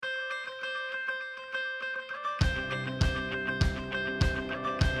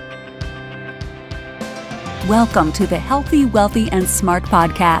Welcome to the Healthy, Wealthy, and Smart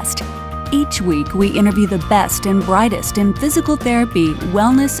podcast. Each week, we interview the best and brightest in physical therapy,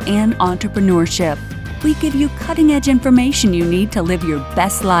 wellness, and entrepreneurship. We give you cutting-edge information you need to live your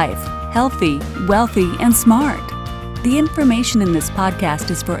best life, healthy, wealthy, and smart. The information in this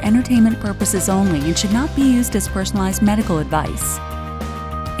podcast is for entertainment purposes only and should not be used as personalized medical advice.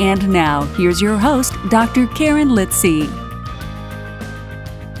 And now, here's your host, Dr. Karen Litzy.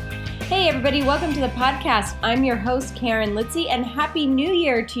 Hey everybody, welcome to the podcast. I'm your host, Karen Litzy, and Happy New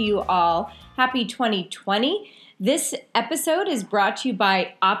Year to you all. Happy 2020. This episode is brought to you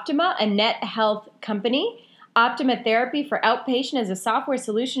by Optima, a net health company. Optima Therapy for Outpatient is a software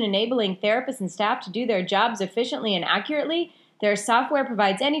solution enabling therapists and staff to do their jobs efficiently and accurately. Their software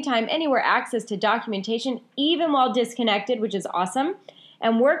provides anytime, anywhere access to documentation, even while disconnected, which is awesome,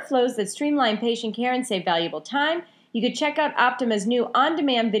 and workflows that streamline patient care and save valuable time. You could check out Optima's new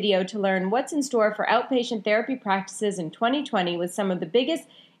on-demand video to learn what's in store for outpatient therapy practices in 2020 with some of the biggest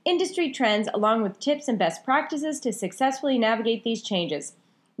industry trends, along with tips and best practices to successfully navigate these changes.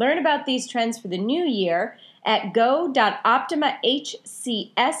 Learn about these trends for the new year at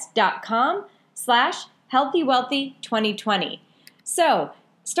go.optimahccs.com/healthywealthy2020. So,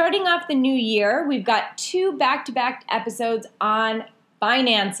 starting off the new year, we've got two back-to-back episodes on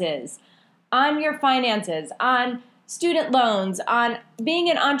finances, on student loans, on being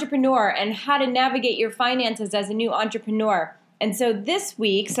an entrepreneur and how to navigate your finances as a new entrepreneur. And so this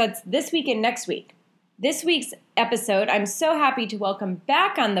week, so it's this week and next week, this week's episode, I'm so happy to welcome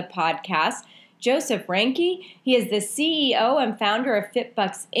back on the podcast, Joseph Reinke. He is the CEO and founder of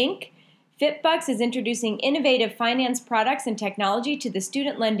FitBucks, Inc. FitBucks is introducing innovative finance products and technology to the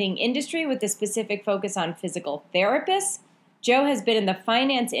student lending industry with a specific focus on physical therapists. Joe has been in the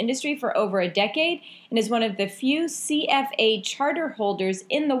finance industry for over a decade and is one of the few CFA charter holders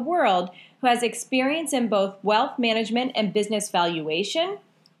in the world who has experience in both wealth management and business valuation.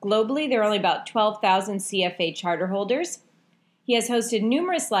 Globally, there are only about 12,000 CFA charter holders. He has hosted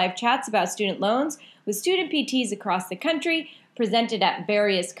numerous live chats about student loans with student PTs across the country, presented at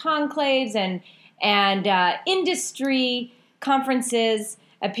various conclaves and industry conferences,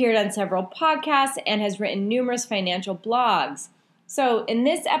 appeared on several podcasts, and has written numerous financial blogs. So in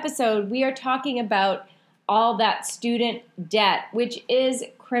this episode, we are talking about all that student debt, which is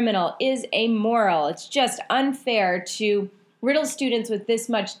criminal, is amoral. It's just unfair to riddle students with this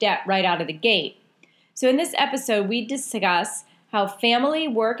much debt right out of the gate. So in this episode, we discuss how family,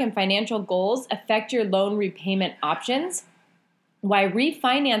 work, and financial goals affect your loan repayment options, why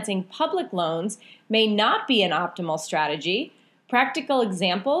refinancing public loans may not be an optimal strategy, practical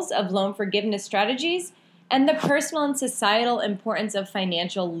examples of loan forgiveness strategies, and the personal and societal importance of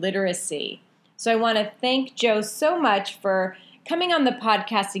financial literacy. So I want to thank Joe so much for coming on the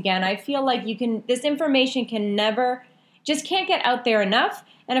podcast again. I feel like this information can't get out there enough.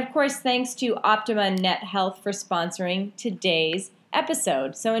 And of course, thanks to Optima Net Health for sponsoring today's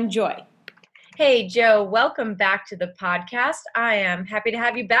episode. So enjoy. Hey, Joe, welcome back to the podcast. I am happy to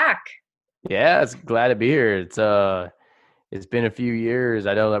have you back. Yeah, it's glad to be here. It's been a few years.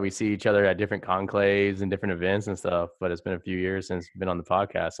 I know that we see each other at different conclaves and different events and stuff, but it's been a few years since we've been on the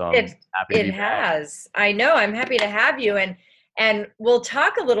podcast. So I'm happy to be back. It has. I know. I'm happy to have you. And we'll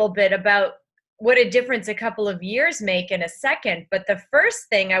talk a little bit about what a difference a couple of years make in a second. But the first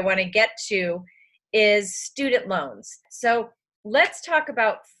thing I want to get to is student loans. So let's talk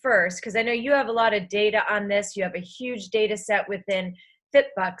about first, because I know you have a lot of data on this. You have a huge data set within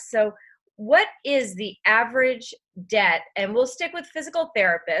FitBucks. So what is the average debt? And we'll stick with physical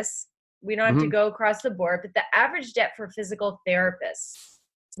therapists. We don't have to go across the board, but the average debt for physical therapists,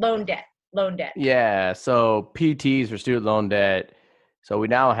 loan debt. Yeah. So PTs for student loan debt. So we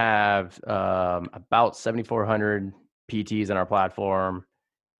now have about 7,400 PTs on our platform.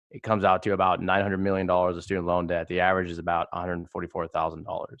 It comes out to about $900 million of student loan debt. The average is about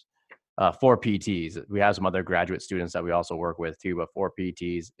 $144,000. For PTs. We have some other graduate students that we also work with too, but for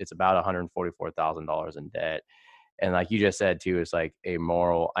PTs, it's about $144,000 in debt. And like you just said too, it's like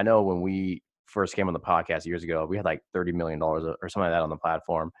amoral. I know when we first came on the podcast years ago, we had like $30 million or something like that on the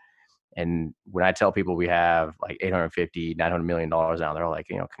platform. And when I tell people we have like $850, $900 million now, they're like,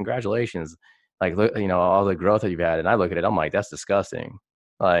 congratulations. Like, look, all the growth that you've had. And I look at it, I'm like, that's disgusting.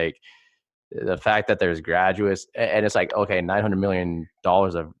 Like, the fact that there's graduates and it's like, okay, $900 million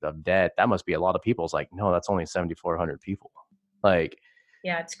of debt, that must be a lot of people. It's like, no, that's only 7,400 people. Like,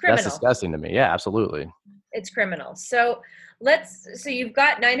 yeah, it's criminal. That's disgusting to me. Yeah, absolutely. It's criminal. So you've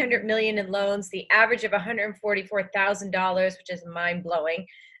got $900 million in loans, the average of $144,000, which is mind blowing.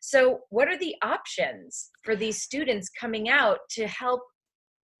 So what are the options for these students coming out to help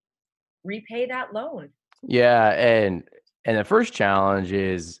repay that loan? Yeah, and the first challenge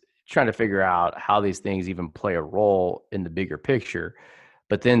is trying to figure out how these things even play a role in the bigger picture.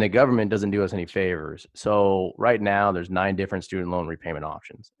 But then the government doesn't do us any favors. So right now there's 9 different student loan repayment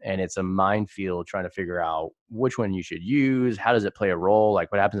options, and it's a minefield trying to figure out which one you should use. How does it play a role?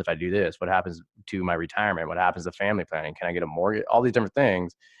 Like, what happens if I do this? What happens to my retirement? What happens to family planning? Can I get a mortgage? All these different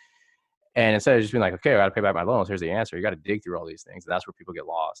things. And instead of just being like, okay, I got to pay back my loans, here's the answer. You got to dig through all these things. And that's where people get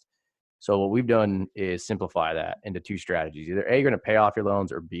lost. So what we've done is simplify that into 2 strategies. Either A, you're going to pay off your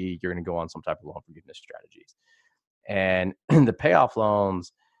loans, or B, you're going to go on some type of loan forgiveness strategies. And the payoff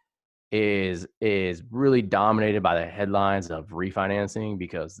loans is really dominated by the headlines of refinancing,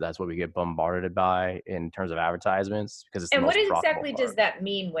 because that's what we get bombarded by in terms of advertisements, because it's the And what most profitable exactly part. does that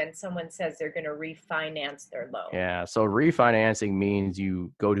mean when someone says they're going to refinance their loan? Yeah. So refinancing means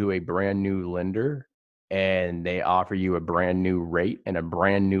you go to a brand new lender and they offer you a brand new rate and a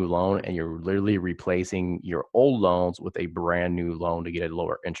brand new loan, and you're literally replacing your old loans with a brand new loan to get a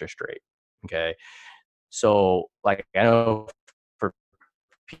lower interest rate. Okay. So, like, I know for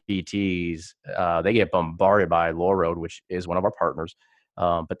PTs, they get bombarded by Law Road, which is one of our partners.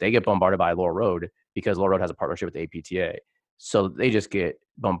 But they get bombarded by Law Road because Law Road has a partnership with the APTA. So they just get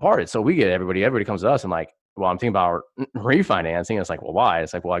bombarded. So we get everybody comes to us and like, well, I'm thinking about refinancing. It's like, well, why?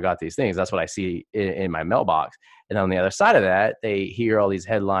 It's like, well, I got these things. That's what I see in my mailbox. And on the other side of that, they hear all these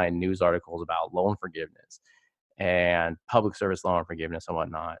headline news articles about loan forgiveness and public service loan forgiveness and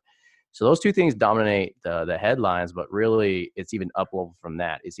whatnot. So those 2 things dominate the headlines, but really it's even up level from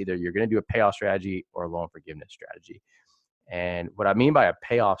that. It's either you're going to do a payoff strategy or a loan forgiveness strategy. And what I mean by a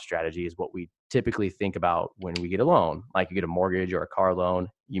payoff strategy is what we typically think about when we get a loan. Like, you get a mortgage or a car loan,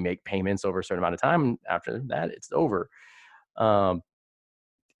 you make payments over a certain amount of time, and after that, it's over. Um,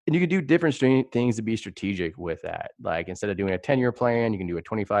 and you can do different things to be strategic with that. Like, instead of doing a 10-year plan, you can do a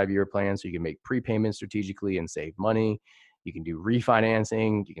 25-year plan, so you can make prepayments strategically and save money. You can do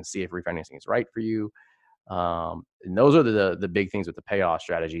refinancing. You can see if refinancing is right for you. And those are the big things with the payoff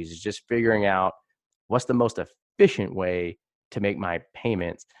strategies, is just figuring out what's the most efficient way to make my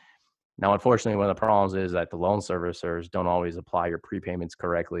payments. Now, unfortunately, one of the problems is that the loan servicers don't always apply your prepayments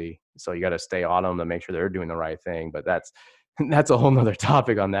correctly. So you got to stay on them to make sure they're doing the right thing. But that's that's a whole nother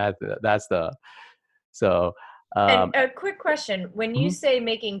topic on that. That's the so And a quick question, when you mhm. say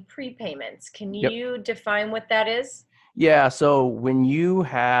making prepayments, can Yep. you define what that is? Yeah. So when you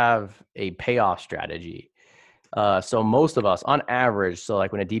have a payoff strategy, so most of us on average, so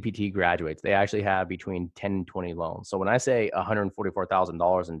like when a DPT graduates, they actually have between 10 and 20 loans. So when I say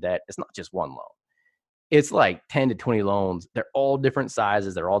 $144,000 in debt, it's not just one loan. It's like 10 to 20 loans. They're all different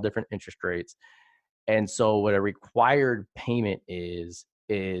sizes. They're all different interest rates. And so what a required payment is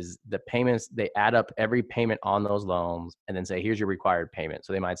the payments, they add up every payment on those loans and then say, here's your required payment.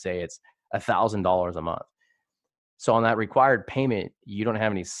 So they might say it's $1,000 a month. So on that required payment, you don't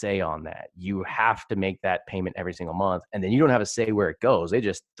have any say on that. You have to make that payment every single month. And then you don't have a say where it goes. They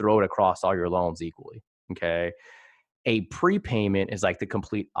just throw it across all your loans equally. Okay. A prepayment is like the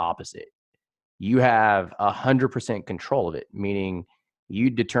complete opposite. You have 100% control of it, meaning you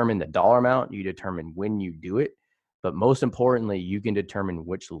determine the dollar amount, you determine when you do it, but most importantly, you can determine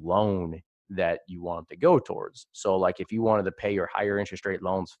which loan that you want to go towards. So like, if you wanted to pay your higher interest rate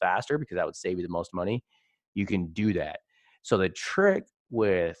loans faster because that would save you the most money, you can do that. So the trick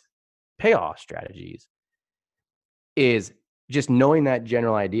with payoff strategies is just knowing that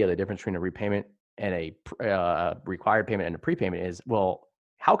general idea. The difference between a repayment and a required payment and a prepayment is, well,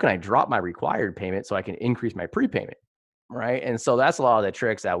 how can I drop my required payment so I can increase my prepayment? Right. And so that's a lot of the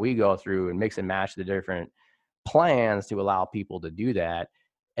tricks that we go through and mix and match the different plans to allow people to do that.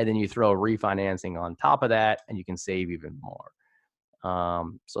 And then you throw refinancing on top of that and you can save even more.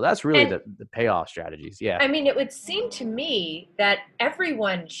 So that's really And the payoff strategies. Yeah. I mean, it would seem to me that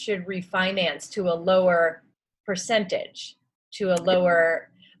everyone should refinance to a lower percentage, to a lower,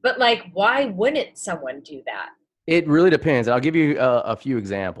 but like, why wouldn't someone do that? It really depends. I'll give you a few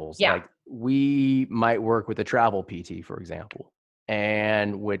examples. Yeah. Like, we might work with a travel PT, for example.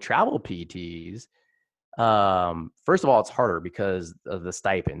 And with travel PTs, first of all, it's harder because of the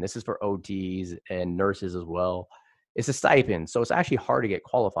stipend. This is for OTs and nurses as well. It's a stipend. So it's actually hard to get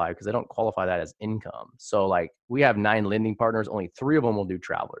qualified because they don't qualify that as income. So like, we have 9 lending partners, only 3 of them will do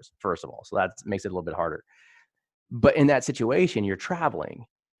travelers, first of all. So that makes it a little bit harder. But in that situation, you're traveling.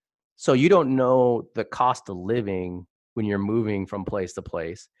 So you don't know the cost of living when you're moving from place to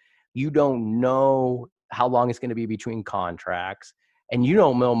place. You don't know how long it's going to be between contracts. And you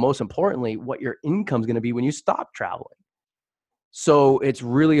don't know, most importantly, what your income is going to be when you stop traveling. So it's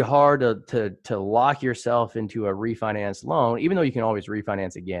really hard to lock yourself into a refinance loan, even though you can always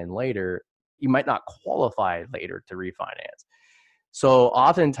refinance again later. you might not qualify later to refinance. So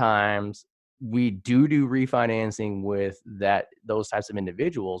oftentimes we do refinancing with those types of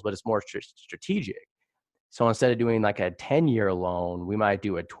individuals, but it's more strategic. So instead of doing like a 10-year loan, we might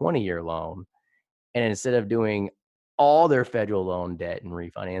do a 20-year loan. And instead of doing all their federal loan debt and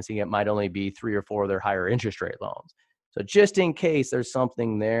refinancing, it might only be 3 or 4 of their higher interest rate loans. So just in case there's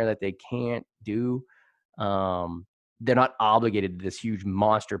something there that they can't do, they're not obligated to this huge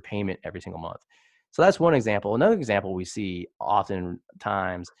monster payment every single month. So that's one example. Another example we see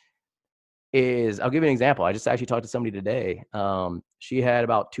oftentimes is, I'll give you an example. I just actually talked to somebody today. She had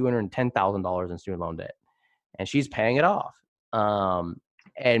about $210,000 in student loan debt, and she's paying it off.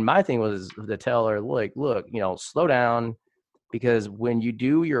 And my thing was to tell her, look, slow down, because when you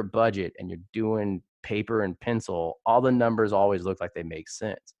do your budget and you're doing paper and pencil, all the numbers always look like they make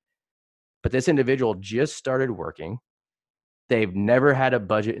sense. But this individual just started working. They've never had a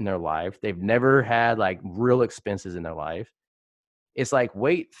budget in their life. They've never had like real expenses in their life. It's like,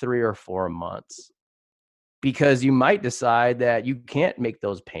 wait 3 or 4 months, because you might decide that you can't make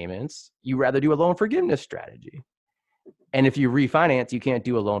those payments. You rather do a loan forgiveness strategy. And if you refinance, you can't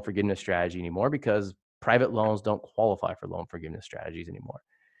do a loan forgiveness strategy anymore, because private loans don't qualify for loan forgiveness strategies anymore.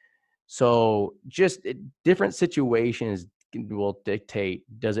 So just different situations will dictate,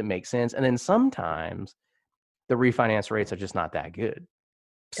 does it make sense? And then sometimes the refinance rates are just not that good.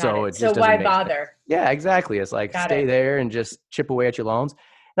 So it just doesn't why make bother? sense. Yeah, exactly. It's like, stay there and just chip away at your loans.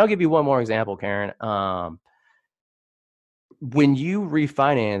 And I'll give you one more example, Karen. When you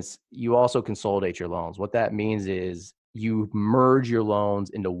refinance, you also consolidate your loans. What that means is you merge your loans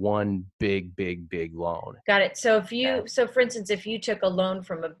into one big loan. Got it. So so for instance, if you took a loan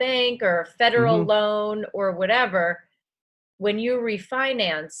from a bank or a federal loan or whatever, when you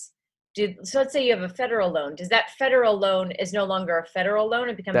refinance, so let's say you have a federal loan. Does that federal loan is no longer a federal loan?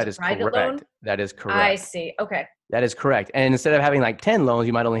 It becomes a private loan? That is correct. I see. Okay. That is correct. And instead of having like 10 loans,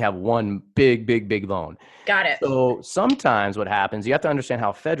 you might only have one big loan. Got it. So sometimes what happens, you have to understand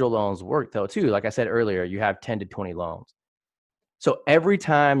how federal loans work though too. Like I said earlier, you have 10 to 20 loans. So every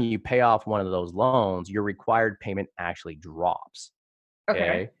time you pay off one of those loans, your required payment actually drops.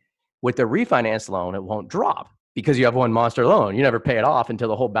 Okay. With the refinance loan, it won't drop because you have one monster loan. You never pay it off until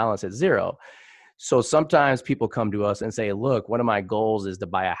the whole balance is zero. So sometimes people come to us and say, look, one of my goals is to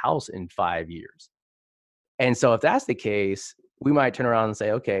buy a house in 5 years. And so if that's the case, we might turn around and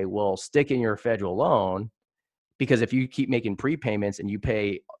say, okay, well, stick in your federal loan, because if you keep making prepayments and you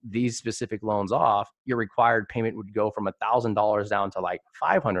pay these specific loans off, your required payment would go from $1,000 down to like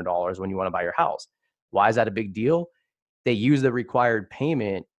 $500 when you want to buy your house. Why is that a big deal? They use the required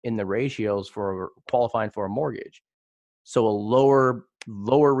payment in the ratios for qualifying for a mortgage. So a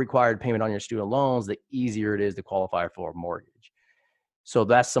lower required payment on your student loans, the easier it is to qualify for a mortgage. So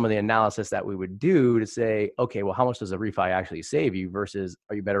that's some of the analysis that we would do to say, okay, well, how much does a refi actually save you versus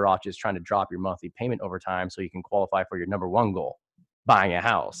are you better off just trying to drop your monthly payment over time so you can qualify for your number one goal, buying a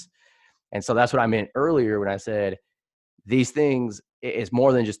house? And so that's what I meant earlier when I said these things is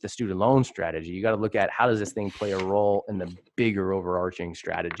more than just the student loan strategy. You got to look at how does this thing play a role in the bigger overarching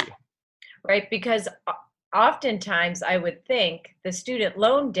strategy. Right, because oftentimes I would think the student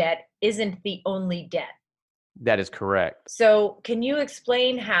loan debt isn't the only debt. That is correct. So can you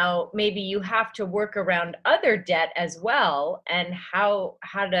explain how maybe you have to work around other debt as well, and how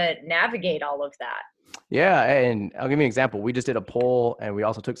to navigate all of that? Yeah, and I'll give you an example. We just did a poll, and we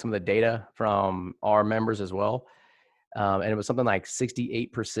also took some of the data from our members as well. And it was something like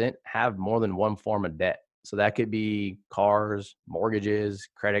 68% have more than one form of debt. So that could be cars, mortgages,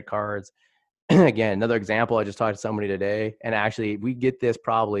 credit cards. Again, another example, I just talked to somebody today, and actually we get this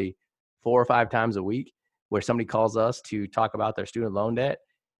probably 4 or 5 times a week, where somebody calls us to talk about their student loan debt,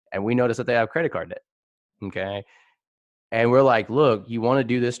 and we notice that they have credit card debt. Okay. And we're like, look, you want to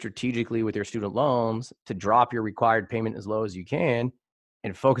do this strategically with your student loans to drop your required payment as low as you can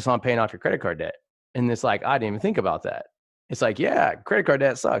and focus on paying off your credit card debt. And it's like, I didn't even think about that. It's like, yeah, credit card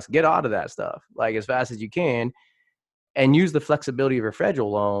debt sucks. Get out of that stuff like as fast as you can and use the flexibility of your federal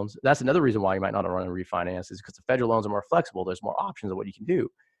loans. That's another reason why you might not run a refinance, is because the federal loans are more flexible. There's more options of what you can do.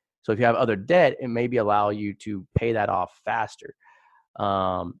 So if you have other debt, it maybe allow you to pay that off faster.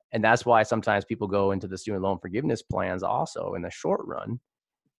 And that's why sometimes people go into the student loan forgiveness plans also in the short run,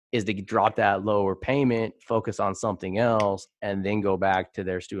 is to drop that lower payment, focus on something else, and then go back to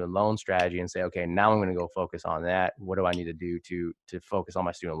their student loan strategy and say, okay, now I'm going to go focus on that. What do I need to do to focus on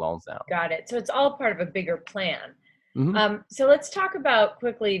my student loans now? Got it. So it's all part of a bigger plan. So let's talk about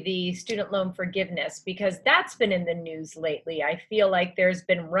quickly the student loan forgiveness, because that's been in the news lately. I feel like there's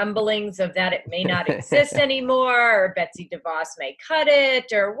been rumblings of that it may not exist anymore, or Betsy DeVos may cut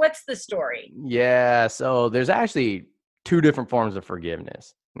it, or what's the story? Yeah, so there's actually two different forms of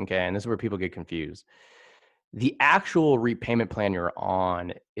forgiveness. Okay, and this is where people get confused. The actual repayment plan you're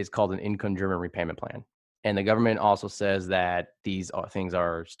on is called an income-driven repayment plan. And the government also says that these things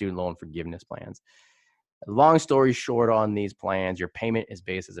are student loan forgiveness plans. Long story short, on these plans, your payment is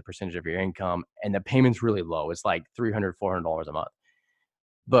based as a percentage of your income, and the payment's really low. It's like $300, $400 a month.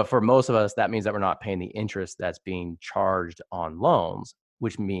 But for most of us, that means that we're not paying the interest that's being charged on loans,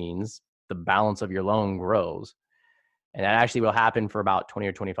 which means the balance of your loan grows. And that actually will happen for about 20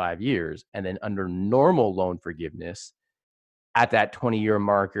 or 25 years. And then under normal loan forgiveness, at that 20-year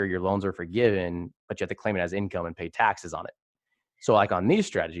marker, your loans are forgiven, but you have to claim it as income and pay taxes on it. So like on these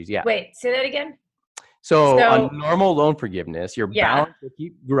strategies, yeah. Wait, say that again. So on normal loan forgiveness, your balance will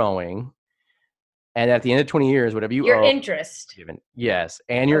keep growing. And at the end of 20 years, whatever you your owe, interest. Yes.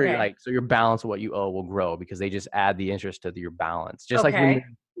 And so your balance of what you owe will grow because they just add the interest to your balance. Just like when you're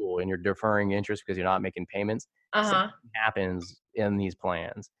in school and you're deferring interest because you're not making payments. Same happens in these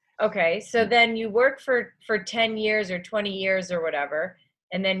plans. Okay. So then you work for 10 years or 20 years or whatever,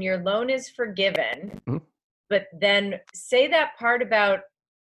 and then your loan is forgiven. But then say that part about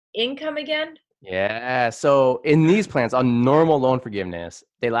income again. Yeah. So in these plans on normal loan forgiveness,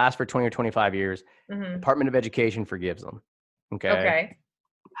 they last for 20 or 25 years. Department of Education forgives them. Okay.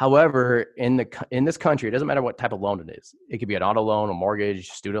 However, in this country, it doesn't matter what type of loan it is. It could be an auto loan, a mortgage,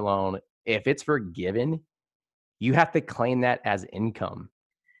 student loan. If it's forgiven, you have to claim that as income.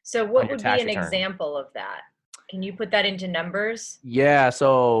 So what would be an example of that? Can you put that into numbers? Yeah.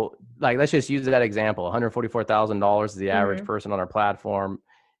 So like, let's just use that example. $144,000 is the average person on our platform.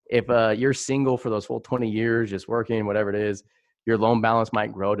 If you're single for those full 20 years, just working, whatever it is, your loan balance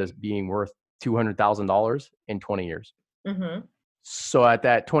might grow to being worth $200,000 in 20 years. So at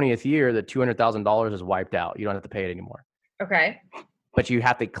that 20th year, the $200,000 is wiped out. You don't have to pay it anymore. Okay. But you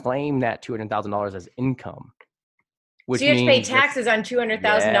have to claim that $200,000 as income. So you have to pay taxes on $200,000?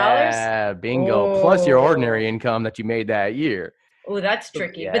 Yeah, bingo. Plus your ordinary income that you made that year. Oh, that's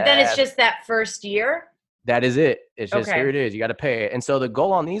tricky. But then it's just that first year? That is it. It's just, here it is. You got to pay it. And so the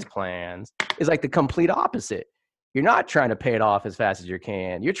goal on these plans is like the complete opposite. You're not trying to pay it off as fast as you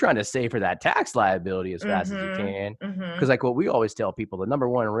can. You're trying to save for that tax liability as fast as you can. Because like what we always tell people, the number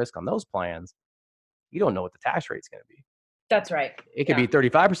one risk on those plans, you don't know what the tax rate's going to be. That's right. It could be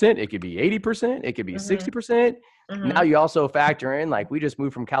 35%. It could be 80%. It could be 60%. Now you also factor in, like we just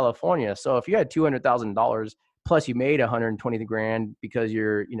moved from California. So if you had $200,000 plus you made 120 grand because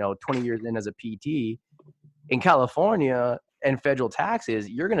you're, 20 years in as a PT in California and federal taxes,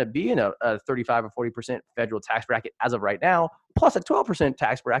 you're going to be in a 35 or 40% federal tax bracket as of right now, plus a 12%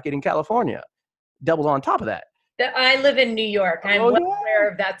 tax bracket in California, doubled on top of that. I live in New York. I'm well aware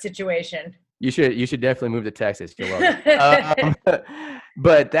of that situation. You should definitely move to Texas. You'll love it.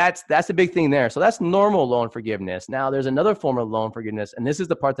 But that's the big thing there. So that's normal loan forgiveness. Now there's another form of loan forgiveness, and this is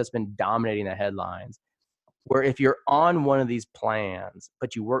the part that's been dominating the headlines, where if you're on one of these plans,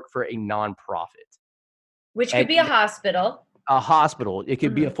 but you work for a nonprofit, which could be a hospital. It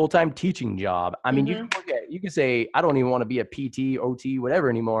could be a full-time teaching job. I mean, you can say, I don't even want to be a PT, OT, whatever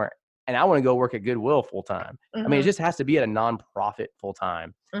anymore, and I want to go work at Goodwill full-time. I mean, it just has to be at a nonprofit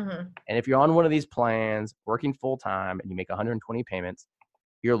full-time. And if you're on one of these plans, working full-time, and you make 120 payments,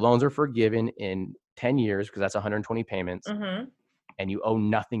 your loans are forgiven in 10 years because that's 120 payments, and you owe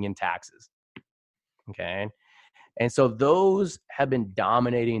nothing in taxes. Okay. And so those have been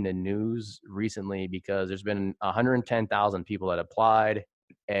dominating the news recently because there's been 110,000 people that applied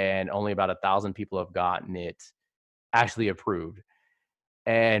and only about 1,000 people have gotten it actually approved.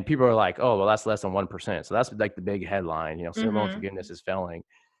 And people are like, oh, well, that's less than 1%. So that's like the big headline, student loan forgiveness is failing.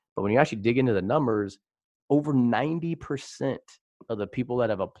 But when you actually dig into the numbers, over 90% of the people that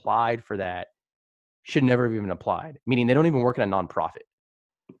have applied for that should never have even applied, meaning they don't even work at a nonprofit.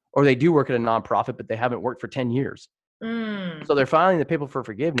 Or they do work at a nonprofit, but they haven't worked for 10 years. So they're filing the paper for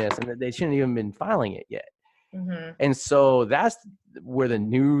forgiveness, and they shouldn't even been filing it yet. And so that's where the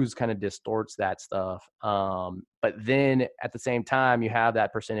news kind of distorts that stuff. But then at the same time, you have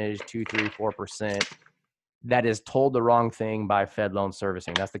that percentage, 2, 3, 4%, that is told the wrong thing by Fed Loan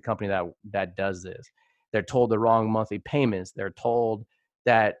Servicing. That's the company that does this. They're told the wrong monthly payments. They're told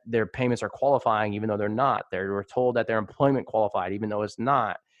that their payments are qualifying, even though they're not. They're told that they're employment qualified, even though it's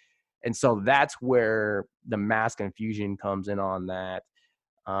not. And so that's where the mass confusion comes in on that.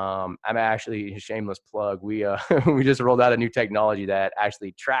 I'm actually, a shameless plug, we just rolled out a new technology that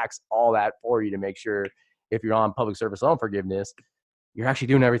actually tracks all that for you to make sure if you're on public service loan forgiveness, you're actually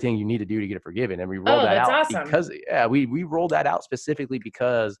doing everything you need to do to get it forgiven. And we rolled that that's out awesome. because we rolled that out specifically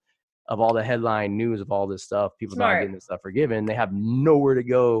because of all the headline news of all this stuff, people not getting this stuff forgiven. They have nowhere to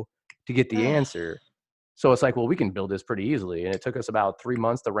go to get the answer. So it's like, well, we can build this pretty easily. And it took us about 3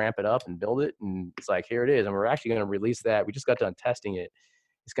 months to ramp it up and build it. And it's like, here it is. And we're actually going to release that. We just got done testing it.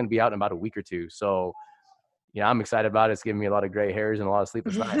 It's going to be out in about a week or two. So, I'm excited about it. It's giving me a lot of gray hairs and a lot of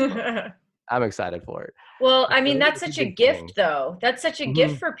sleepless nights. I'm excited for it. Well, I mean, that's such a gift, though. That's such a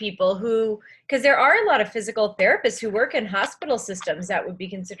gift for people because there are a lot of physical therapists who work in hospital systems that would be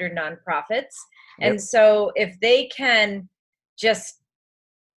considered nonprofits. And so if they can just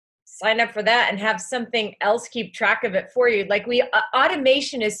sign up for that and have something else keep track of it for you, like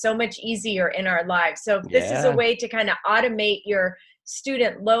automation is so much easier in our lives. So if this is a way to kind of automate your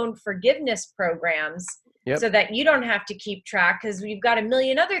student loan forgiveness programs, so that you don't have to keep track, because we've got a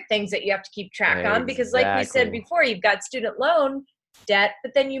million other things that you have to keep track on, because like we said before, you've got student loan debt,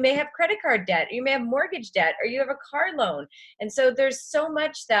 but then you may have credit card debt, or you may have mortgage debt, or you have a car loan. And so there's so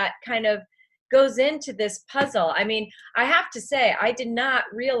much that kind of goes into this puzzle. I mean, I have to say, I did not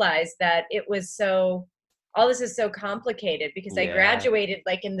realize that it was all this is so complicated, because I graduated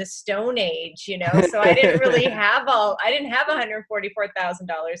like in the Stone Age, so I didn't really have $144,000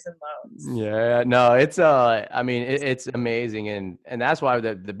 in loans. Yeah, no, it's I mean, it's amazing. And that's why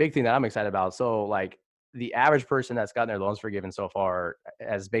the big thing that I'm excited about. So like the average person that's gotten their loans forgiven so far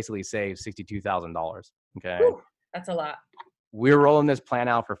has basically saved $62,000. Okay. Whew, that's a lot. We're rolling this plan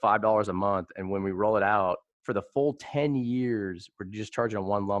out for $5 a month. And when we roll it out for the full 10 years, we're just charging a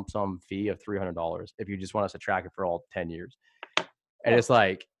one lump sum fee of $300 if you just want us to track it for all 10 years. And it's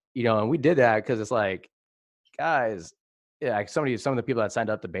like, and we did that because it's like, guys, like some of the people that signed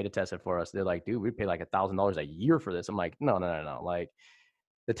up to beta test it for us, they're like, dude, we pay like $1,000 a year for this. I'm like, no. Like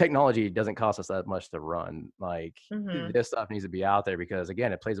the technology doesn't cost us that much to run. Like this stuff needs to be out there because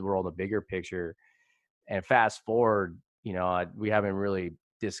again, it plays a role in the bigger picture. And fast forward, we haven't really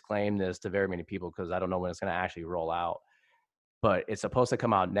disclaimed this to very many people because I don't know when it's going to actually roll out, but it's supposed to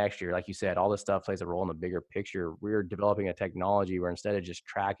come out next year. Like you said, all this stuff plays a role in the bigger picture. We're developing a technology where instead of just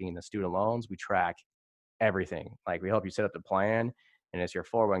tracking the student loans, we track everything. Like we help you set up the plan, and it's your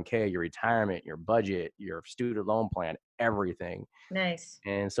 401k, your retirement, your budget, your student loan plan, everything. Nice.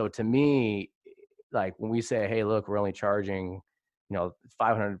 And so to me, like when we say, hey, look, we're only charging,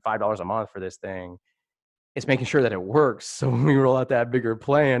 $505 a month for this thing, it's making sure that it works. So when we roll out that bigger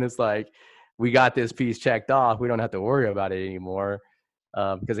plan, it's like, we got this piece checked off. We don't have to worry about it anymore.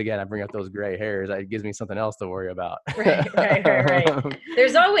 Because again, I bring up those gray hairs. It gives me something else to worry about. Right.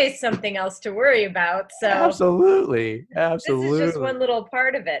 There's always something else to worry about. So absolutely. This is just one little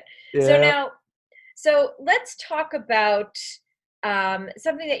part of it. Yeah. So let's talk about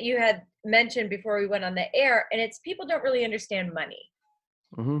something that you had mentioned before we went on the air, and it's people don't really understand money.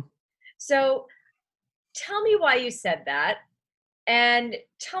 Mm-hmm. So tell me why you said that, and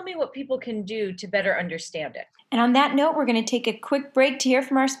tell me what people can do to better understand it. And on that note, we're going to take a quick break to hear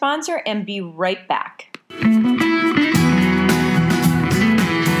from our sponsor and be right back.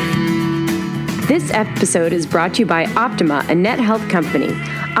 This episode is brought to you by Optima, a net health company.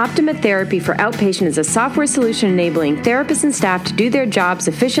 Optima Therapy for Outpatient is a software solution enabling therapists and staff to do their jobs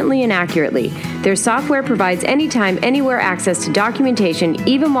efficiently and accurately. Their software provides anytime, anywhere access to documentation,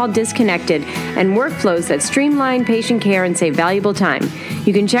 even while disconnected, and workflows that streamline patient care and save valuable time.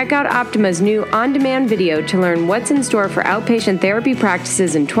 You can check out Optima's new on-demand video to learn what's in store for outpatient therapy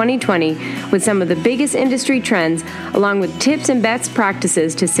practices in 2020 with some of the biggest industry trends, along with tips and best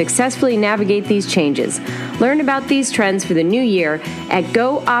practices to successfully navigate these changes. Learn about these trends for the new year at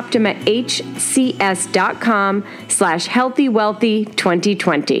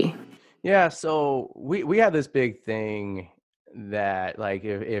gooptimahcs.com/healthywealthy2020. Yeah, so we have this big thing that like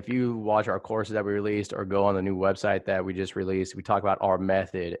if you watch our courses that we released or go on the new website that we just released, we talk about our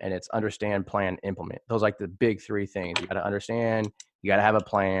method, and it's understand, plan, implement. Those are like the big three things. You got to understand, you got to have a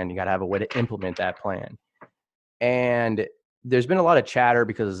plan, you got to have a way to implement that plan. And there's been a lot of chatter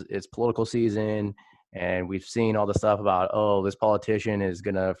because it's political season, and we've seen all the stuff about, oh, this politician is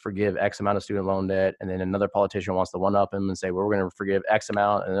going to forgive X amount of student loan debt. And then another politician wants to one-up him and say, well, we're going to forgive X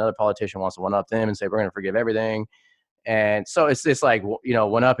amount. And another politician wants to one-up them and say, we're going to forgive everything. And so it's just like,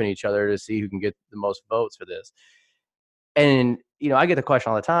 one-upping each other to see who can get the most votes for this. And, I get the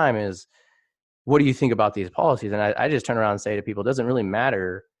question all the time is, what do you think about these policies? And I just turn around and say to people, it doesn't really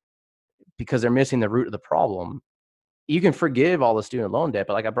matter because they're missing the root of the problem. You can forgive all the student loan debt,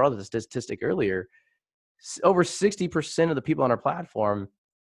 but like I brought up the statistic earlier, over 60% of the people on our platform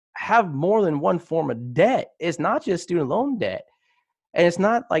have more than one form of debt. It's not just student loan debt. And it's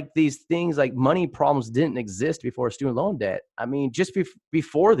not like these things like money problems didn't exist before student loan debt. I mean, just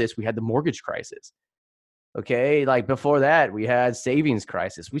before this, we had the mortgage crisis. Okay. Like before that, we had savings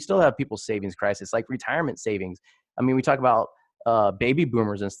crisis. We still have people's savings crisis, like retirement savings. I mean, we talk about baby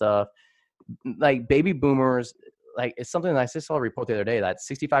boomers and stuff. Like baby boomers, like it's something that I just saw a report the other day that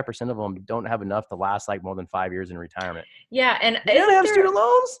 65% of them don't have enough to last like more than 5 years in retirement. Yeah, and they don't have student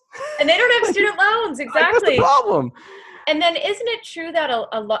loans, and they don't have student loans. Exactly. Like, what's the problem? And then, isn't it true that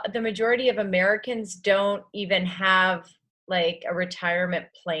the majority of Americans don't even have like a retirement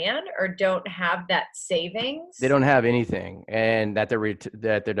plan or don't have that savings? They don't have anything, and that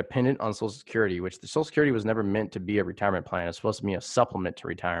they're dependent on Social Security, which the Social Security was never meant to be a retirement plan. It's supposed to be a supplement to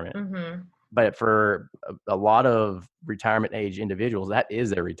retirement. Mm-hmm. But for a lot of retirement age individuals, that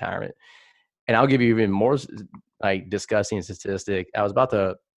is their retirement. And I'll give you even more like disgusting statistic. I was about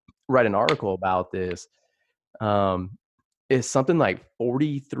to write an article about this. It's something like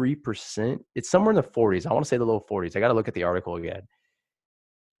 43%. It's somewhere in the 40s. I want to say the low 40s. I got to look at the article again.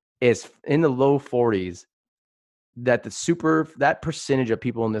 It's in the low 40s that that percentage of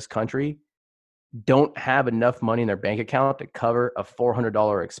people in this country don't have enough money in their bank account to cover a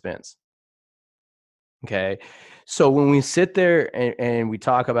 $400 expense. Okay. So when we sit there and we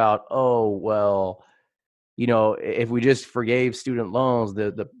talk about, oh, well, you know, if we just forgave student loans,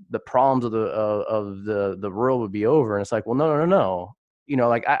 the problems of the world would be over. And it's like, well, no. You know,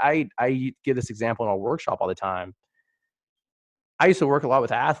 like I give this example in our workshop all the time. I used to work a lot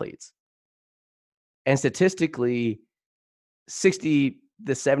with athletes, and statistically 60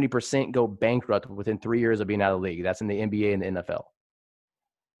 to 70% go bankrupt within 3 years of being out of the league. That's in the NBA and the NFL.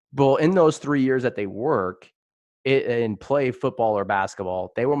 Well, in those 3 years that they work and play football or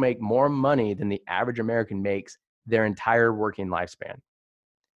basketball, they will make more money than the average American makes their entire working lifespan.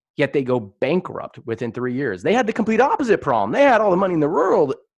 Yet they go bankrupt within 3 years. They had the complete opposite problem. They had all the money in the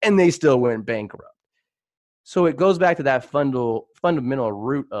world, and they still went bankrupt. So it goes back to that fundamental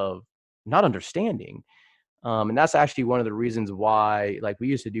root of not understanding. And that's actually one of the reasons why, like we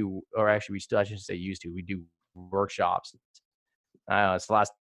used to do, or actually we still, I shouldn't say used to, we do workshops. It's the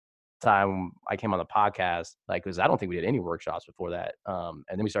last time I came on the podcast, like, because I don't think we did any workshops before that. And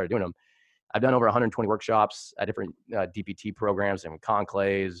then we started doing them. I've done over 120 workshops at different DPT programs and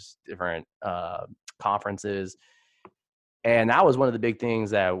conclaves, different conferences. And that was one of the big things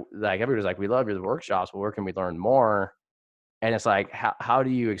that, like, everybody's like, we love your workshops, but where can we learn more? And it's like, how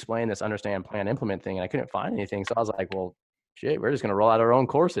do you explain this understand, plan, implement thing? And I couldn't find anything. So I was like, well, shit, we're just going to roll out our own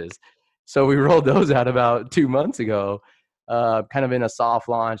courses. So we rolled those out about 2 months ago, kind of in a soft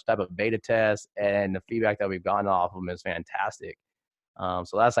launch type of beta test. And the feedback that we've gotten off of them is fantastic.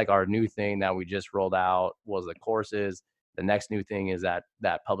 So that's like our new thing that we just rolled out was the courses. The next new thing is that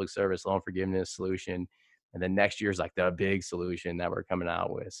public service loan forgiveness solution. And then next year's like the big solution that we're coming out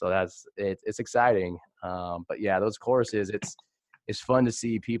with. So it's exciting. But yeah, those courses, it's fun to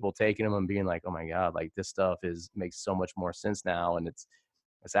see people taking them and being like, oh my God, like this stuff makes so much more sense now. And it's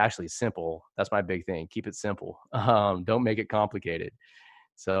actually simple. That's my big thing. Keep it simple. Don't make it complicated.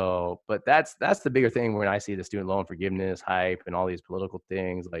 So, but that's the bigger thing when I see the student loan forgiveness hype and all these political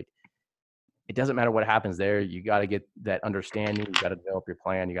things. Like, it doesn't matter what happens there. You got to get that understanding. You got to develop your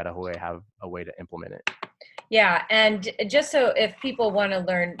plan. You got to have a way to implement it. Yeah. And just so if people want to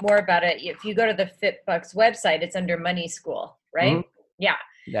learn more about it, if you go to the FitBucks website, it's under Money School, right? Mm-hmm. Yeah.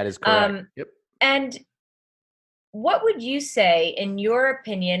 That is correct. Yep. And what would you say, in your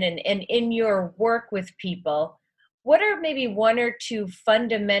opinion and in your work with people, what are maybe one or two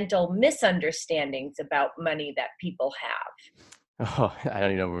fundamental misunderstandings about money that people have? Oh, I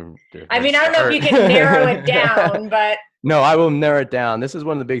don't even know. I mean, I don't know if you can narrow it down, but. No, I will narrow it down. This is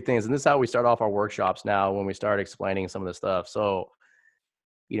one of the big things. And this is how we start off our workshops now when we start explaining some of the stuff. So,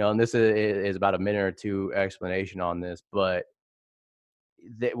 and this is about a minute or two explanation on this. But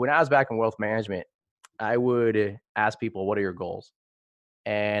when I was back in wealth management, I would ask people, what are your goals?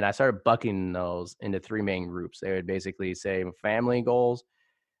 And I started bucketing those into three main groups. They would basically say family goals,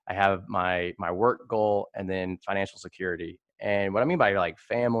 I have my work goal, and then financial security. And what I mean by like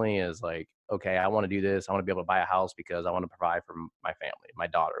family is like, okay, I want to do this. I want to be able to buy a house because I want to provide for my family, my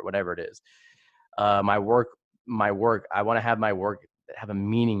daughter, whatever it is. My work, I want to have my work have a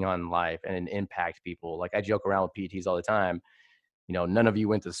meaning on life and impact people. Like I joke around with PTs all the time. None of you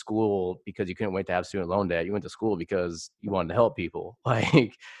went to school because you couldn't wait to have student loan debt. You went to school because you wanted to help people.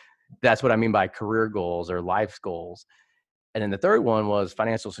 Like that's what I mean by career goals or life goals. And then the third one was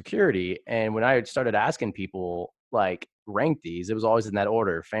financial security. And when I started asking people, like, rank these, it was always in that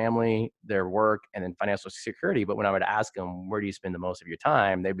order: family, their work, and then financial security. But when I would ask them, where do you spend the most of your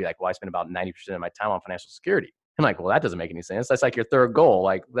time? They'd be like, well, I spend about 90% of my time on financial security. I'm like, well, that doesn't make any sense. That's like your third goal.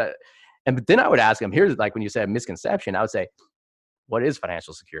 Like that. But then I would ask them, here's like when you said misconception, I would say, what is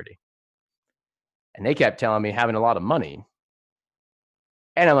financial security? And they kept telling me having a lot of money.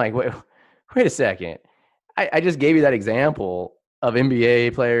 And I'm like, wait a second. I just gave you that example of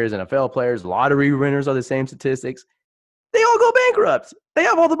NBA players, NFL players, lottery winners are the same statistics. They all go bankrupt. They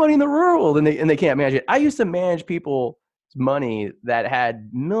have all the money in the world and they can't manage it. I used to manage people's money that had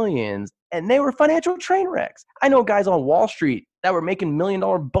millions and they were financial train wrecks. I know guys on Wall Street that were making $1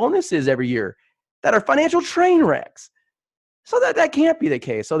 million bonuses every year that are financial train wrecks. So that can't be the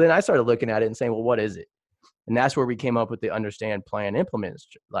case. So then I started looking at it and saying, well, what is it? And that's where we came up with the understand, plan, implement.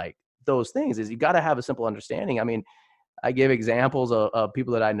 Like those things is you got to have a simple understanding. I mean, I give examples of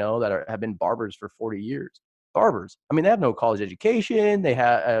people that I know that have been barbers for 40 years. Barbers. I mean, they have no college education. They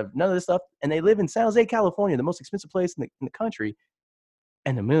have none of this stuff. And they live in San Jose, California, the most expensive place in the country.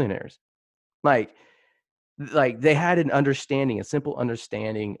 And they're millionaires. Like they had an understanding, a simple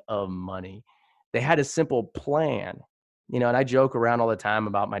understanding of money. They had a simple plan. And I joke around all the time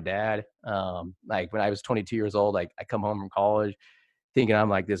about my dad. Like when I was 22 years old, like I come home from college thinking I'm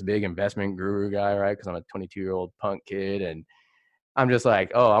like this big investment guru guy, right? Because I'm a 22-year-old punk kid. And I'm just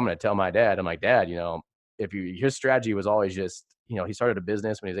like, oh, I'm going to tell my dad. I'm like, Dad, his strategy was always just, he started a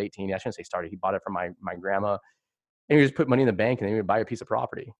business when he was 18. I shouldn't say started. He bought it from my grandma. And he just put money in the bank and then he would buy a piece of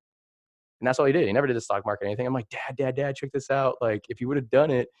property. And that's all he did. He never did the stock market or anything. I'm like, Dad, check this out. Like if you would have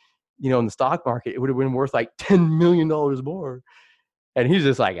done it, in the stock market, it would have been worth like $10 million more. And he's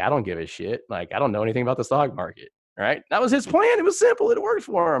just like, I don't give a shit. Like, I don't know anything about the stock market. Right. That was his plan. It was simple. It worked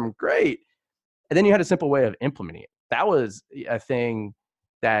for him. Great. And then you had a simple way of implementing it. That was a thing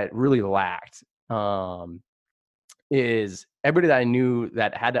that really lacked. Is everybody that I knew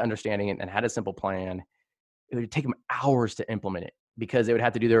that had the understanding and had a simple plan, it would take them hours to implement it because they would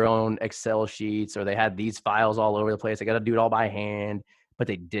have to do their own Excel sheets or they had these files all over the place. They got to do it all by hand, but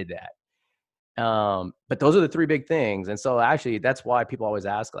they did that. But those are the three big things. And so actually that's why people always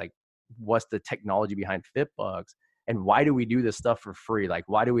ask, like, what's the technology behind FitBugs and why do we do this stuff for free? Like,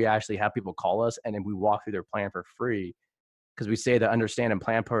 why do we actually have people call us and then we walk through their plan for free? Because we say the understand and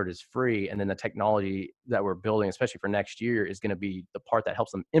plan part is free. And then the technology that we're building, especially for next year, is going to be the part that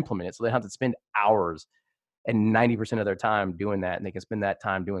helps them implement it. So they don't have to spend hours and 90% of their time doing that. And they can spend that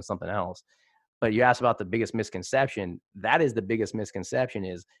time doing something else. But you asked about the biggest misconception. That is the biggest misconception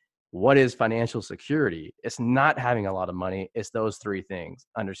is what is financial security? It's not having a lot of money. It's those three things: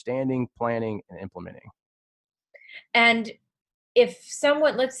 understanding, planning, and implementing. And if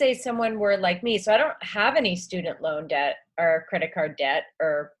someone, let's say someone were like me, so I don't have any student loan debt or credit card debt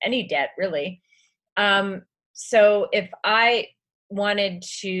or any debt really. So if I wanted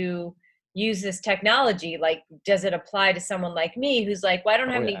to use this technology, like, does it apply to someone like me who's like, well, I don't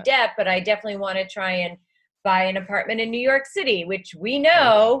have any debt, but I definitely want to try and buy an apartment in New York City, which we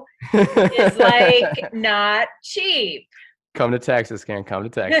know is like not cheap. Come to Texas, Ken. Come to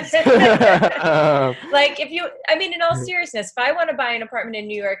Texas. Like in all seriousness, if I want to buy an apartment in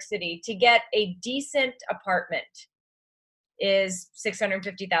New York City, to get a decent apartment is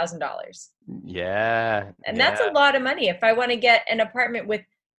 $650,000. Yeah. And that's a lot of money. If I want to get an apartment with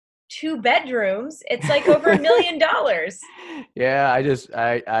 2 bedrooms, it's like over $1 million. Yeah.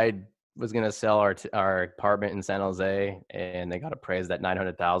 I was going to sell our apartment in San Jose and they got appraised at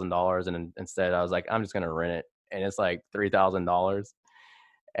 $900,000. And instead I was like, I'm just going to rent it. And it's like $3,000.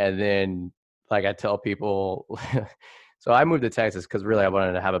 And then like I tell people, so I moved to Texas because really I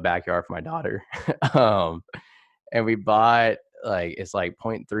wanted to have a backyard for my daughter. And we bought it's like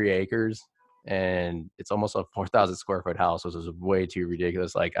 0.3 acres and it's almost a 4,000 square foot house, which is way too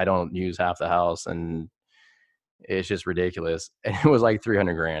ridiculous. Like I don't use half the house and it's just ridiculous. And it was like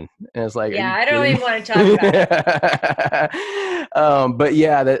 $300,000. And it's like, yeah, I don't even want to talk about it. But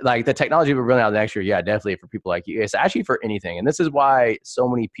yeah, the technology we're rolling out next year. Yeah, definitely for people like you. It's actually for anything. And this is why so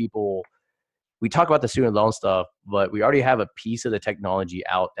many people, we talk about the student loan stuff, but we already have a piece of the technology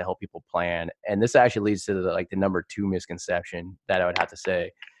out to help people plan. And this actually leads to the number 2 misconception that I would have to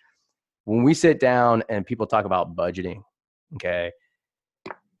say. When we sit down and people talk about budgeting, okay,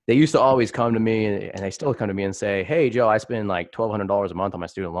 they used to always come to me and they still come to me and say, hey, Joe, I spend like $1,200 a month on my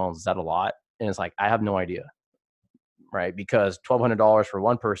student loans. Is that a lot? And it's like, I have no idea, right? Because $1,200 for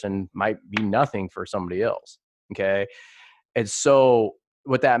one person might be nothing for somebody else, okay? And so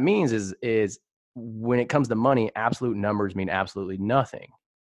what that means is when it comes to money, absolute numbers mean absolutely nothing.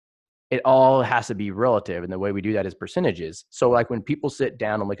 It all has to be relative. And the way we do that is percentages. So like when people sit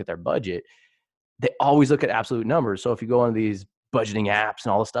down and look at their budget, they always look at absolute numbers. So if you go on these budgeting apps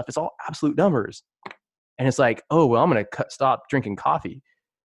and all this stuff, it's all absolute numbers. And it's like, oh, well, I'm going to stop drinking coffee.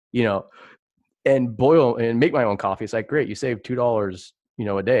 and boil and make my own coffee. It's like, great, you save $2,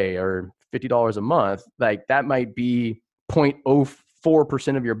 a day or $50 a month. Like that might be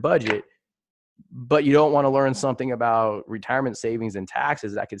 0.04% of your budget, but you don't want to learn something about retirement savings and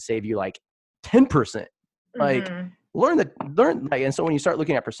taxes that could save you like 10%. Like learn, like, and so when you start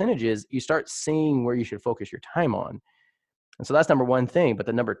looking at percentages, you start seeing where you should focus your time on. And so that's number one thing. But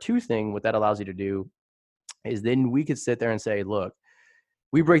the number two thing, what that allows you to do is then we could sit there and say, look,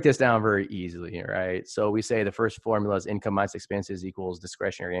 we break this down very easily, right? So we say the first formula is income minus expenses equals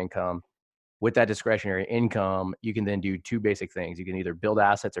discretionary income. With that discretionary income, you can then do two basic things. You can either build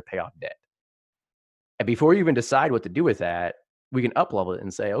assets or pay off debt. And before you even decide what to do with that, we can up-level it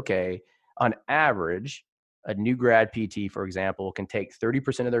and say, okay, on average, a new grad PT, for example, can take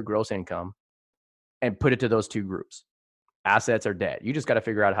 30% of their gross income and put it to those two groups, assets or debt. You just got to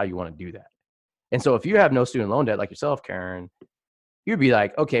figure out how you want to do that. And so if you have no student loan debt like yourself, Karen, you'd be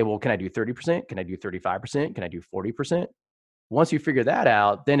like, okay, well, can I do 30%? Can I do 35%? Can I do 40%? Once you figure that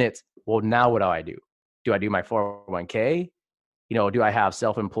out, then it's, well, now what do I do? Do I do my 401k? Do I have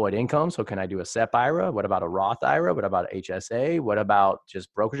self-employed income? So can I do a SEP IRA? What about a Roth IRA? What about HSA? What about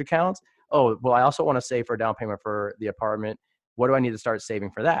just brokerage accounts? Oh, well, I also want to save for a down payment for the apartment. What do I need to start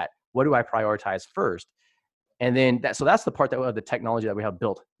saving for that? What do I prioritize first? And then so that's the part of the technology that we have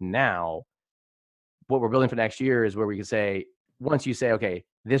built now. What we're building for next year is where we can say, once you say, okay,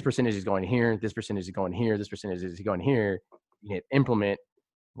 this percentage is going here, this percentage is going here, this percentage is going here, you hit implement,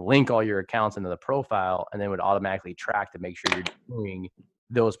 link all your accounts into the profile, and then it would automatically track to make sure you're doing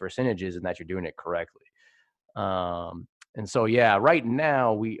those percentages and that you're doing it correctly. And so, yeah, right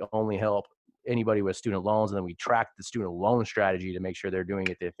now we only help anybody with student loans, and then we track the student loan strategy to make sure they're doing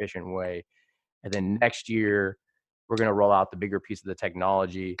it the efficient way. And then next year, we're going to roll out the bigger piece of the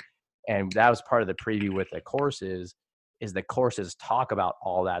technology. And that was part of the preview with the courses, is the courses talk about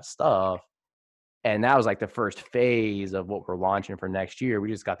all that stuff. And that was like the first phase of what we're launching for next year. We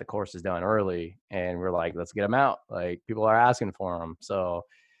just got the courses done early and we're like, let's get them out. Like people are asking for them. So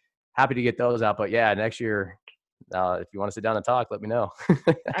happy to get those out. But yeah, next year, if you want to sit down and talk, let me know.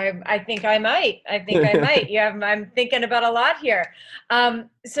 I think I might. Yeah, I'm thinking about a lot here.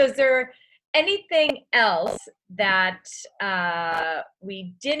 So is there anything else that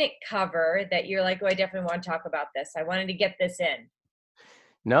we didn't cover that you're like, oh, I definitely want to talk about this. I wanted to get this in.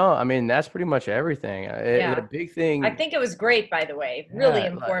 No, I mean, that's pretty much everything. The big thing. I think it was great, by the way, really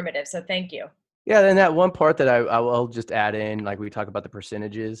informative. So thank you. Yeah. Then that one part that I will just add in, like we talk about the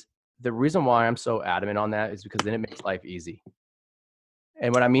percentages. The reason why I'm so adamant on that is because then it makes life easy.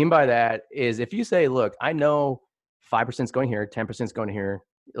 And what I mean by that is if you say, look, I know 5% is going here, 10% is going here,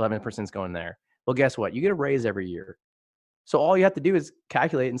 11% is going there. Well, guess what? You get a raise every year. So all you have to do is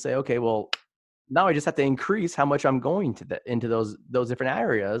calculate and say, okay, well, now I just have to increase how much I'm going to into those different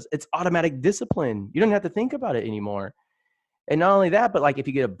areas. It's automatic discipline. You don't have to think about it anymore. And not only that, but like if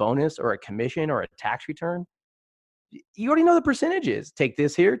you get a bonus or a commission or a tax return, you already know the percentages. Take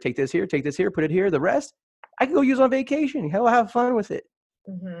this here, take this here, take this here, put it here. The rest, I can go use on vacation. Hell, have fun with it.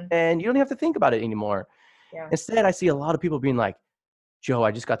 And you don't have to think about it anymore. Yeah. Instead, I see a lot of people being like, Joe,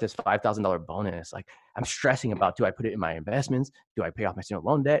 I just got this $5,000 bonus. Like, I'm stressing about, do I put it in my investments? Do I pay off my student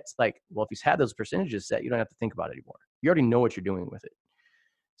loan debt? It's like, well, if you have those percentages set, you don't have to think about it anymore. You already know what you're doing with it.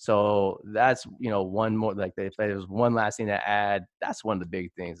 So that's, one more, like if there's one last thing to add, that's one of the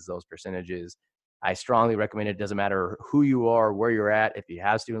big things is those percentages. I strongly recommend it. Doesn't matter who you are, where you're at, if you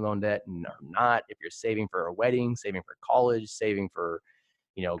have student loan debt or not, if you're saving for a wedding, saving for college, saving for,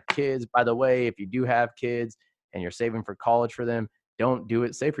 kids. By the way, if you do have kids and you're saving for college for them, don't do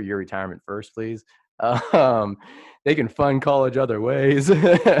it. Save for your retirement first, please. They can fund college other ways.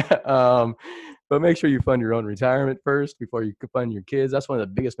 But make sure you fund your own retirement first before you fund your kids. That's one of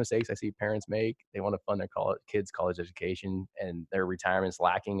the biggest mistakes I see parents make. They want to fund their kids' college education and their retirement's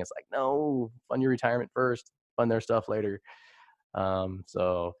lacking. It's like, no, fund your retirement first, fund their stuff later.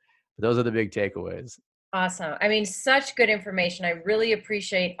 So those are the big takeaways. Awesome. I mean, such good information. I really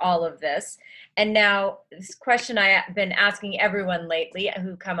appreciate all of this. And now this question I've been asking everyone lately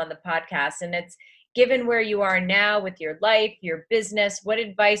who come on the podcast, and it's, given where you are now with your life, your business, what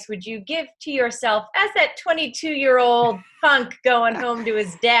advice would you give to yourself as that 22-year-old punk going home to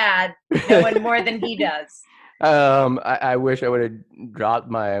his dad, knowing more than he does? I wish I would have dropped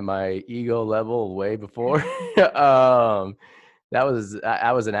my ego level way before. I was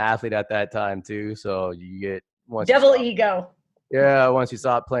an athlete at that time too. So you get double ego. Yeah. Once you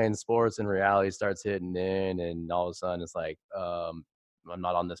stop playing sports and reality starts hitting in, and all of a sudden it's like, I'm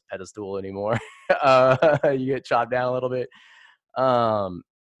not on this pedestal anymore. You get chopped down a little bit.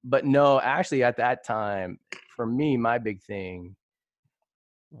 But no, actually at that time, for me, my big thing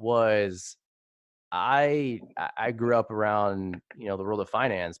was I grew up around, the world of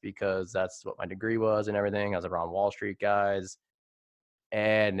finance because that's what my degree was and everything. I was around Wall Street guys,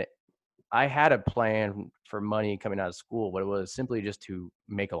 and I had a plan for money coming out of school, but it was simply just to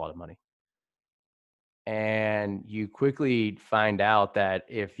make a lot of money. And you quickly find out that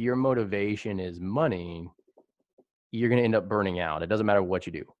if your motivation is money, you're going to end up burning out. It doesn't matter what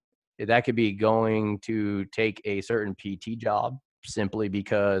you do. That could be going to take a certain PT job simply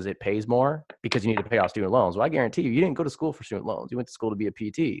because it pays more because you need to pay off student loans. Well, I guarantee you didn't go to school for student loans. You went to school to be a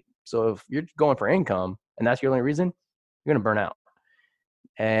PT. So if you're going for income and that's your only reason, you're going to burn out.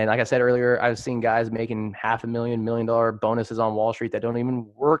 And like I said earlier, I've seen guys making $500,000, $1 million bonuses on Wall Street that don't even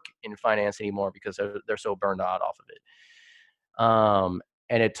work in finance anymore because they're so burned out off of it.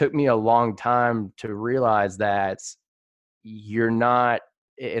 And it took me a long time to realize that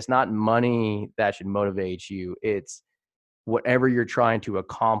it's not money that should motivate you. It's whatever you're trying to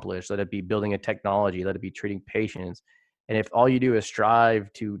accomplish, let it be building a technology, let it be treating patients. And if all you do is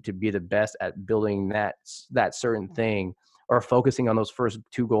strive to be the best at building that certain thing, or focusing on those first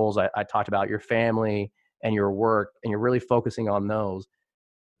two goals I talked about, your family and your work, and you're really focusing on those,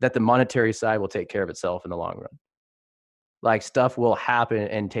 that the monetary side will take care of itself in the long run. Like, stuff will happen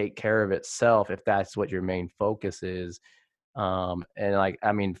and take care of itself if that's what your main focus is. And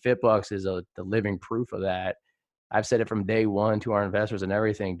FitBucks is the living proof of that. I've said it from day one to our investors and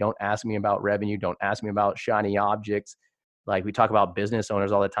everything. Don't ask me about revenue. Don't ask me about shiny objects. Like, we talk about business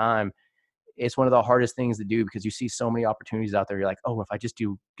owners all the time. It's one of the hardest things to do because you see so many opportunities out there. You're like, oh, if I just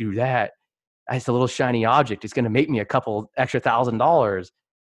do that, it's a little shiny object. It's going to make me a couple extra $1,000,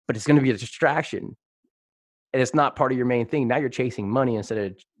 but it's going to be a distraction. And it's not part of your main thing. Now you're chasing money instead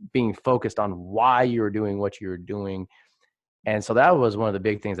of being focused on why you're doing what you're doing. And so that was one of the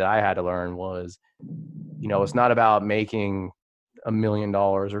big things that I had to learn was, it's not about making $1 million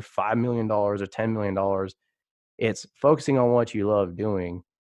or $5 million or $10 million. It's focusing on what you love doing,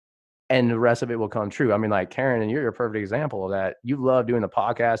 and the rest of it will come true. I mean, like Karen, and you're a perfect example of that. You love doing the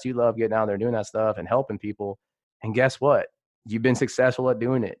podcast. You love getting out there doing that stuff and helping people. And guess what? You've been successful at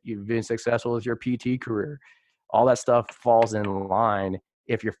doing it. You've been successful with your PT career. All that stuff falls in line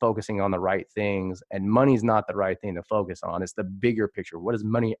if you're focusing on the right things. And money's not the right thing to focus on. It's the bigger picture. What does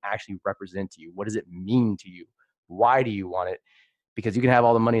money actually represent to you? What does it mean to you? Why do you want it? Because you can have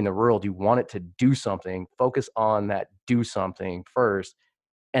all the money in the world. You want it to do something. Focus on that do something first.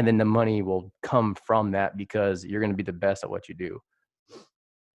 And then the money will come from that because you're going to be the best at what you do.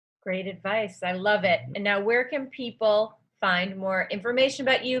 Great advice. I love it. And now, where can people find more information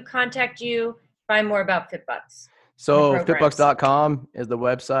about you, contact you, find more about FitBucks? So fitbucks.com is the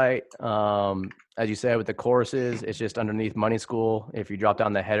website. As you said, with the courses, it's just underneath Money School. If you drop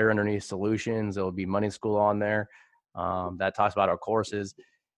down the header underneath Solutions, it'll be Money School on there. That talks about our courses.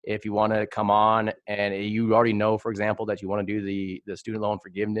 If you want to come on and you already know, for example, that you want to do the student loan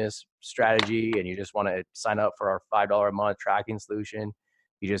forgiveness strategy and you just want to sign up for our $5 a month tracking solution,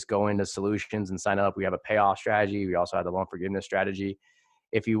 you just go into Solutions and sign up. We have a payoff strategy. We also have the loan forgiveness strategy.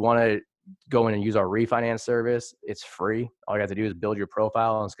 If you want to go in and use our refinance service, it's free. All you have to do is build your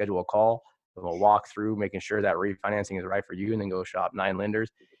profile and schedule a call. And we'll walk through making sure that refinancing is right for you, and then go shop 9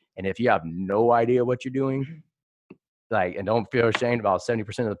 lenders. And if you have no idea what you're doing, and don't feel ashamed, about 70%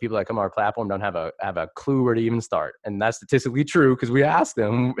 of the people that come on our platform don't have a clue where to even start. And that's statistically true because we ask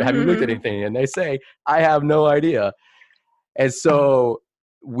them, have you looked at anything? And they say, I have no idea. And so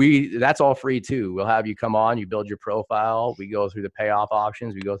that's all free too. We'll have you come on, you build your profile. We go through the payoff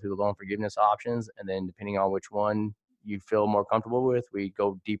options. We go through the loan forgiveness options. And then depending on which one you feel more comfortable with, we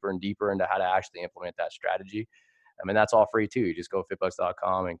go deeper and deeper into how to actually implement that strategy. I mean, that's all free too. You just go to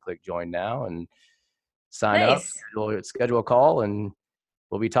fitbucks.com and click join now and sign up, schedule a call, and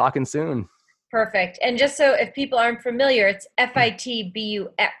we'll be talking soon. Perfect. And just so if people aren't familiar, it's FITBUX.com.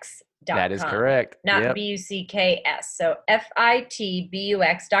 That is correct. Not BUCKS. So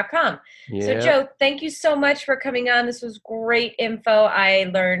FITBUX.com. Yep. So Joe, thank you so much for coming on. This was great info. I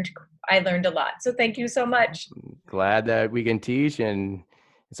learned a lot. So thank you so much. Glad that we can teach, and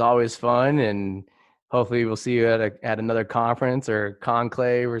it's always fun, and hopefully we'll see you at another conference or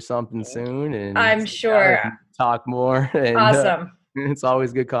conclave or something soon. And I'm sure. Talk more. And, awesome. It's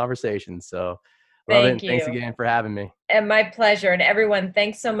always good conversation. So thank you. Thanks again for having me. And my pleasure. And everyone,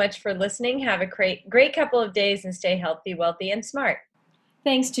 thanks so much for listening. Have a great couple of days and stay healthy, wealthy, and smart.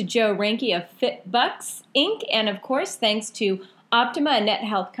 Thanks to Joe Reinke of FitBucks, Inc. And of course, thanks to Optima, a Net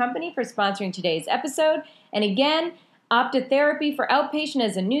Health company, for sponsoring today's episode. And again, Opta Therapy for Outpatient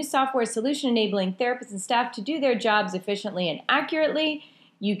is a new software solution enabling therapists and staff to do their jobs efficiently and accurately.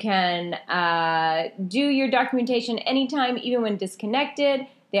 You can do your documentation anytime, even when disconnected.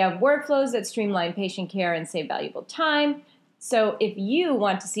 They have workflows that streamline patient care and save valuable time. So if you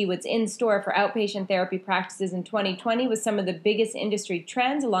want to see what's in store for outpatient therapy practices in 2020 with some of the biggest industry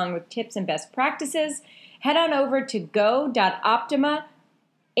trends along with tips and best practices, head on over to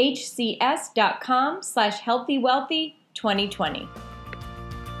go.optimahcs.com/healthywealthy2020.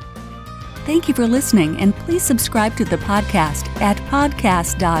 Thank you for listening, and please subscribe to the podcast at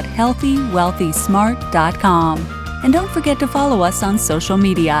podcast.healthywealthysmart.com. And don't forget to follow us on social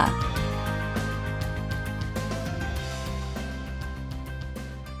media.